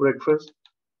 have breakfast,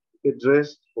 get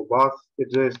dressed, or bath,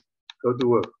 get dressed, go to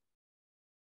work.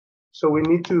 So we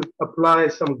need to apply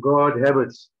some God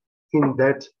habits in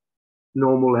that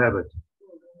normal habit,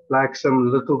 like some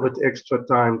little bit extra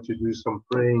time to do some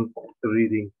praying,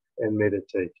 reading, and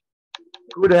meditate.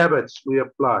 Good habits we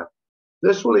apply.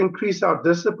 This will increase our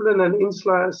discipline and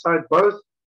insight, both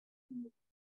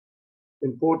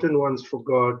important ones for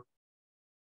God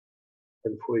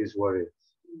and for His warriors.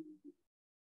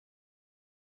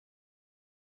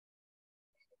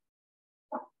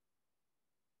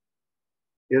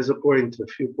 Here's a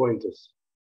few pointers.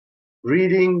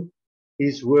 Reading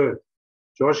His word.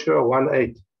 Joshua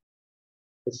 1:8.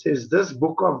 It says, This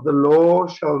book of the law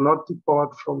shall not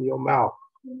depart from your mouth,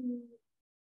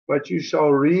 but you shall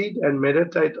read and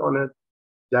meditate on it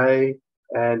day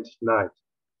and night,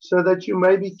 so that you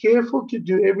may be careful to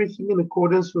do everything in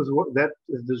accordance with what that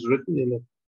is written in it.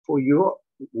 For you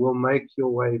will make your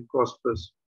way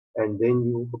prosperous, and then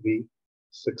you will be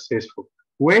successful.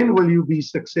 When will you be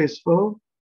successful?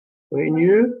 When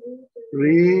you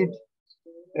read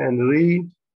and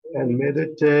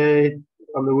meditate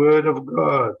on the Word of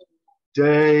God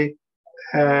day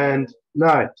and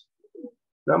night.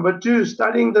 Number 2,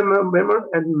 studying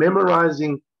and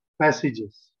memorizing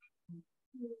passages.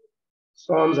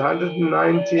 Psalms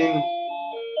 119,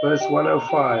 verse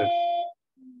 105.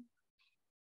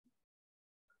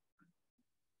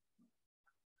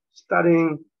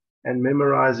 Studying and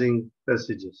memorizing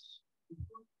passages.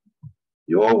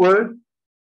 Your word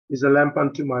is a lamp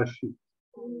unto my feet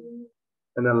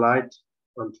and a light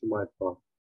unto my path.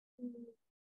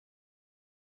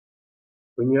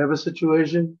 When you have a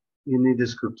situation, you need a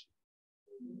scripture.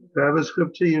 If you have a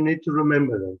scripture, you need to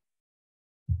remember that.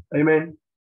 Amen.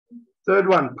 Third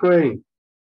one, praying.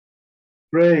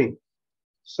 Praying.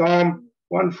 Psalm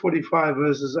 145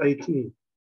 verses 18.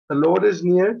 The Lord is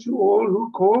near to all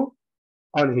who call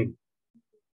on him.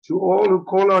 To all who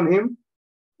call on him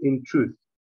in truth,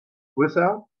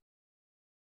 without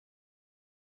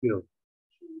guilt.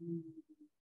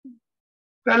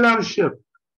 Fellowship.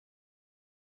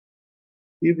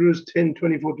 Hebrews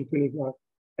 10:24-25.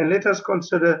 And let us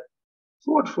consider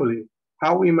thoughtfully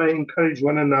how we may encourage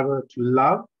one another to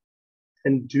love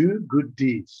and do good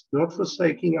deeds, not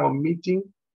forsaking our meeting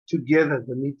together,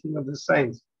 the meeting of the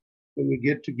saints, when we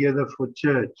get together for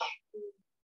church.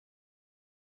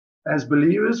 As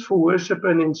believers for worship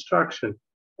and instruction,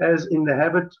 as in the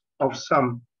habit of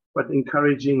some, but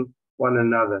encouraging one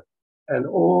another, and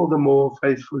all the more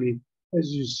faithfully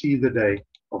as you see the day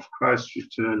of Christ's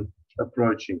return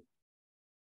approaching.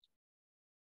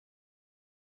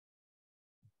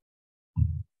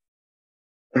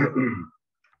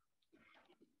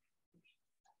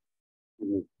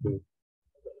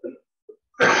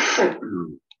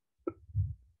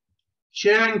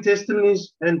 Sharing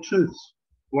testimonies and truths.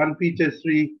 1 Peter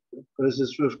 3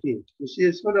 verses 15. You see,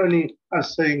 it's not only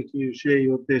us saying to you, share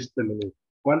your testimony.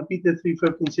 1 Peter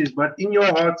 3:15 says, but in your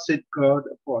heart set God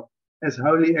apart as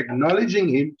holy, acknowledging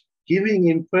him, giving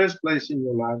him first place in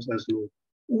your lives as Lord.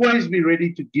 Always be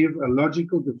ready to give a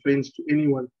logical defense to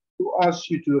anyone who asks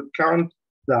you to account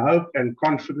the hope and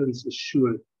confidence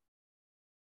assured.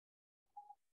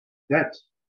 That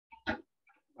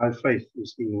by faith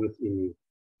is within you.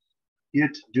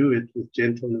 Yet do it with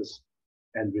gentleness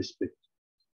and respect.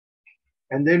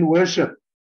 And then worship.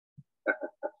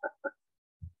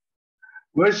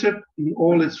 Worship in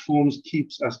all its forms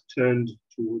keeps us turned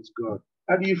towards God.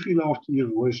 How do you feel after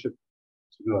you've worshipped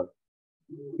God?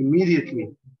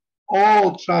 Immediately,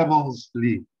 all troubles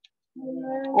leave.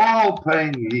 All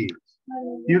pain leaves.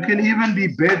 You can even be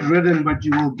bedridden, but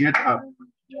you will get up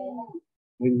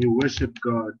when you worship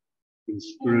God in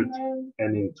spirit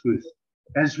and in truth.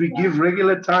 As we give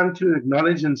regular time to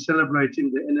acknowledge and celebrate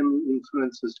Him, the enemy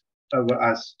influences over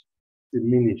us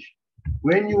diminish.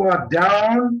 When you are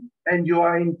down and you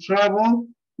are in trouble,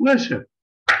 worship.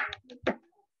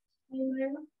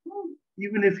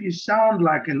 Even if you sound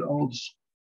like an old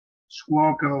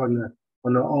squawker on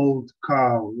an old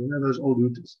car, you know those old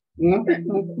hooters,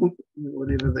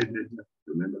 whatever they did.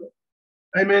 Remember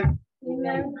that? Amen.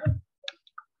 Amen.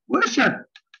 Worship.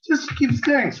 Just give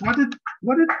thanks. What did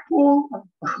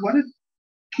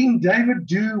King David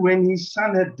do when his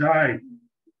son had died?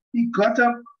 He got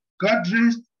up, got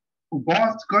dressed,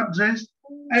 bathed, got dressed,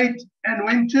 ate, and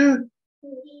went to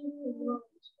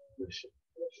worship.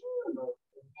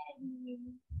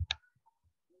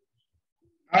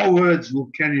 Our words will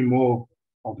carry more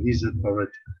of His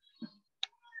authority.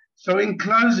 So in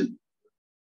closing,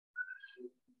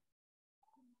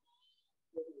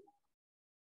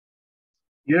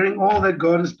 hearing all that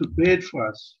God has prepared for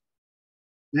us,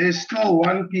 there is still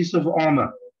one piece of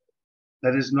armor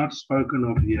that is not spoken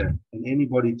of here, and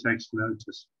anybody takes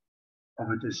notice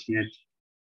of it as yet.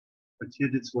 But yet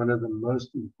it's one of the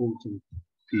most important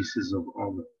pieces of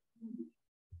armor.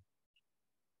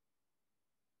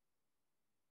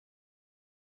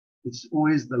 It's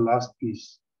always the last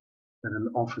piece that an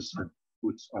officer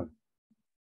puts on.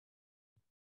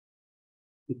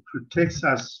 It protects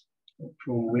us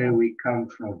from where we come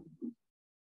from,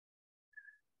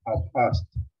 our past.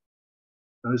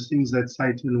 Those things that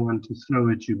Satan wants to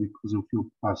throw at you because of your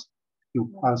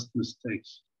past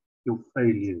mistakes, your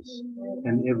failures,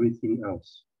 and everything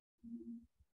else.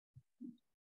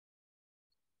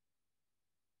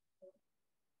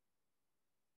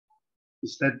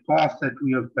 It's that path that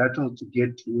we have battled to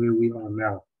get to where we are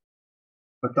now.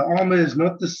 But the armor is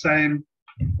not the same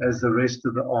as the rest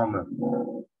of the armor,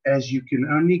 as you can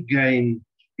only gain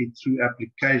it through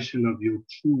application of your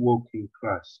true walk in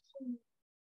Christ.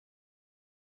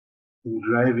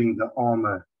 Engraving the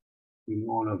armor in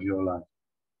all of your life.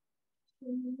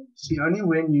 See, only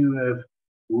when you have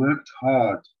worked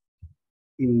hard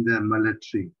in the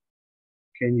military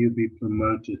can you be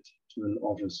promoted to an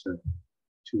officer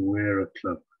to wear a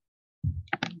cloak.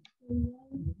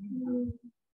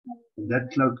 And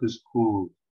that cloak is called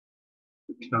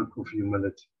the cloak of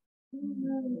humility.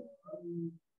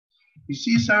 You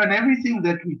see, so in everything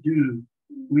that we do,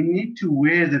 we need to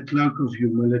wear the cloak of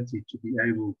humility to be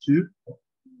able to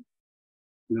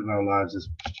live our lives as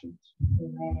Christians.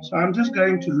 So I'm just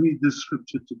going to read this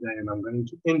scripture today and I'm going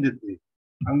to end it there.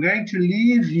 I'm going to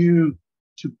leave you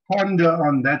to ponder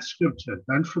on that scripture.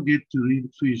 Don't forget to read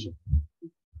Ephesians.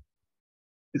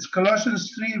 It's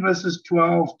Colossians 3 verses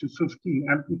 12 to 15,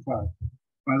 Amplified.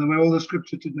 By the way, all the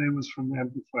scripture today was from the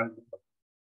Amplified.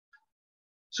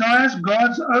 So as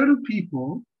God's own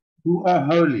people who are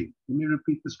holy, let me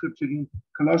repeat the scripture again,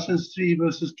 Colossians 3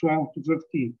 verses 12 to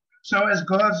 15. So as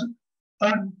God's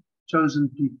own chosen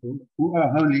people who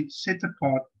are holy, set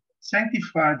apart,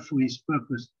 sanctified for his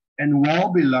purpose, and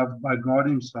well beloved by God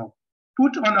himself,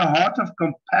 put on a heart of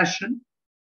compassion,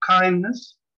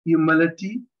 kindness,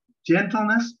 humility,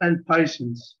 gentleness, and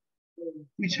patience,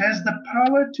 which has the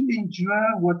power to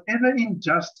endure whatever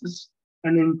injustice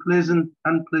and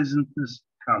unpleasantness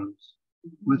comes,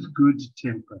 with good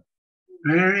temper,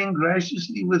 bearing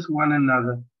graciously with one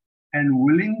another, and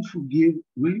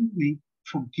willingly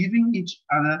forgiving each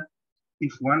other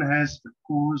if one has a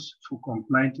cause for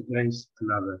complaint against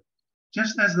another.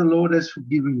 Just as the Lord has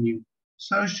forgiven you,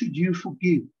 so should you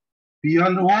forgive.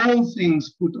 Beyond all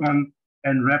things, put on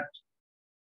and wrap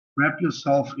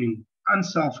yourself in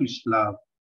unselfish love,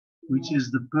 which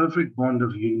is the perfect bond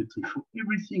of unity. For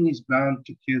everything is bound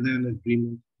together in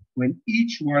agreement when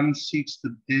each one seeks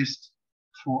the best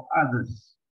for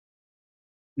others.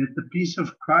 Let the peace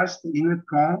of Christ, the inner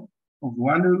calm of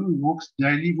one who walks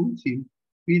daily with him,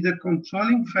 be the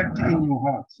controlling factor in your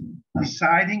hearts,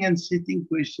 deciding and setting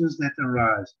questions that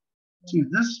arise. To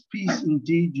this peace,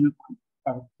 indeed, you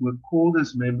were called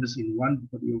as members in one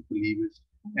body of believers,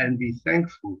 and be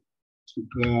thankful to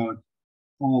God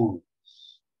always.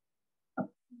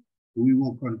 We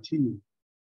will continue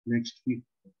next week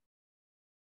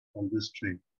on this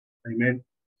train. Amen.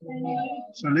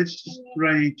 So let's just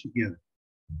pray together.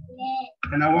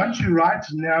 And I want you right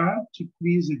now to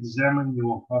please examine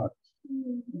your heart.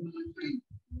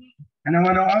 And I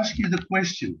want to ask you the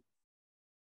question.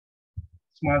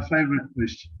 It's my favorite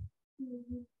question.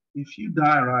 If you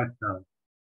die right now,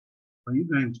 are you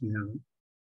going to heaven?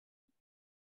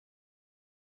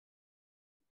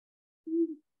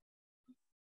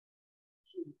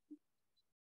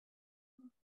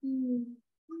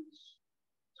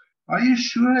 Are you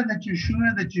sure that you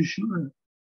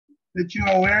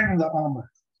are wearing the armor?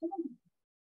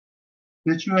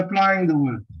 That you are applying the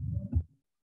word?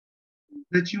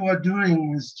 That you are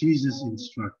doing as Jesus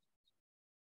instructed?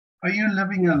 Are you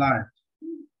living a life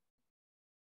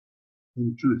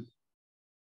in truth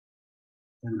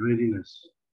and readiness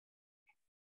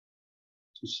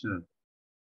to serve?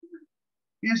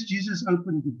 Yes, Jesus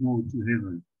opened the door to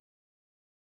heaven,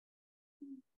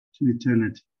 to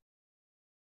eternity.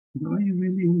 But are you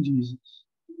really in Jesus?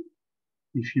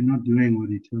 If you're not doing what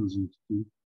he tells you to do,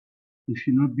 if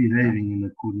you're not behaving in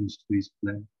accordance to his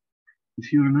plan,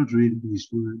 if you are not reading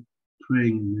his word,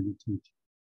 praying and meditating,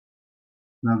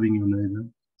 loving your neighbor,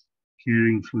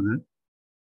 caring for the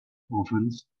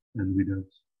orphans and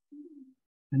widows,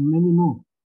 and many more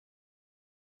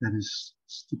that is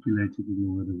stipulated in the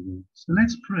word of God. So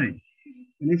let's pray.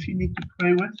 And if you need to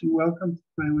pray with, you're welcome to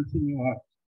pray within your heart.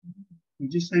 You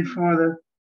just say, Father,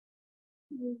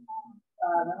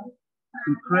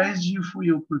 we praise you for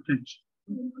your protection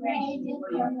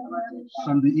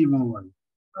from the evil one.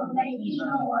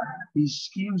 His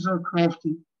schemes are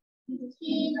crafty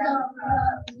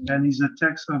and his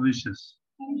attacks are vicious.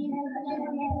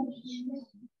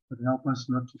 But help us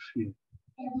not to fear.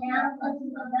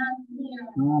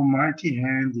 Your almighty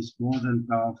hand is more than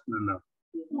powerful enough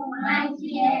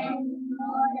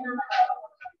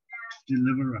to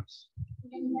deliver us.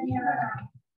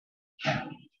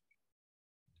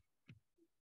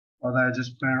 Father, I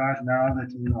just pray right now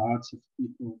that in the hearts of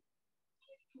people,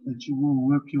 that you will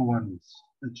work your wonders,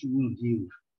 that you will heal,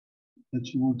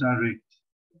 that you will direct,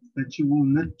 that you will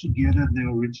knit together the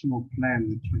original plan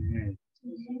that you had,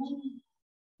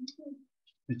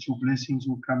 that your blessings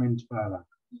will come into our life.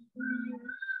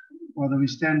 Father, we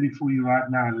stand before you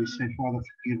right now and we say, Father,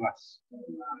 forgive us.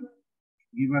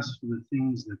 Forgive us for the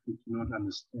things that we cannot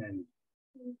understand.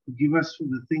 Forgive us for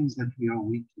the things that we are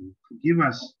weak in. Forgive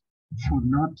us for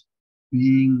not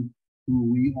being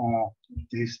who we are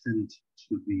destined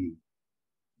to be.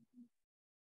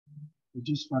 We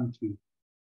just want to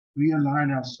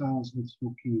realign ourselves with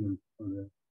your kingdom, Father,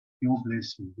 your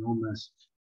blessing, your mercy.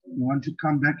 We want to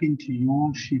come back into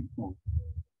your sheepfold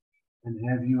and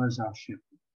have you as our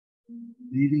shepherd,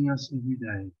 leading us every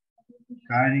day,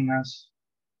 guiding us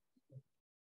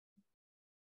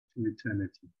to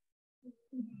eternity.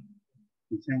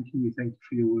 We thank you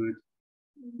for your word.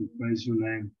 We praise your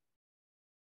name.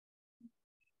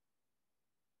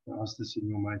 I ask this in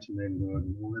your mighty name, Lord,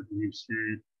 and all that we've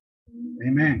said.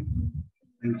 Amen.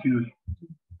 Thank you,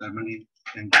 family.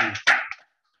 Thank you.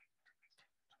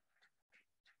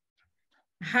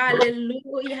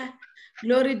 Hallelujah.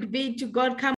 Glory be to God. Come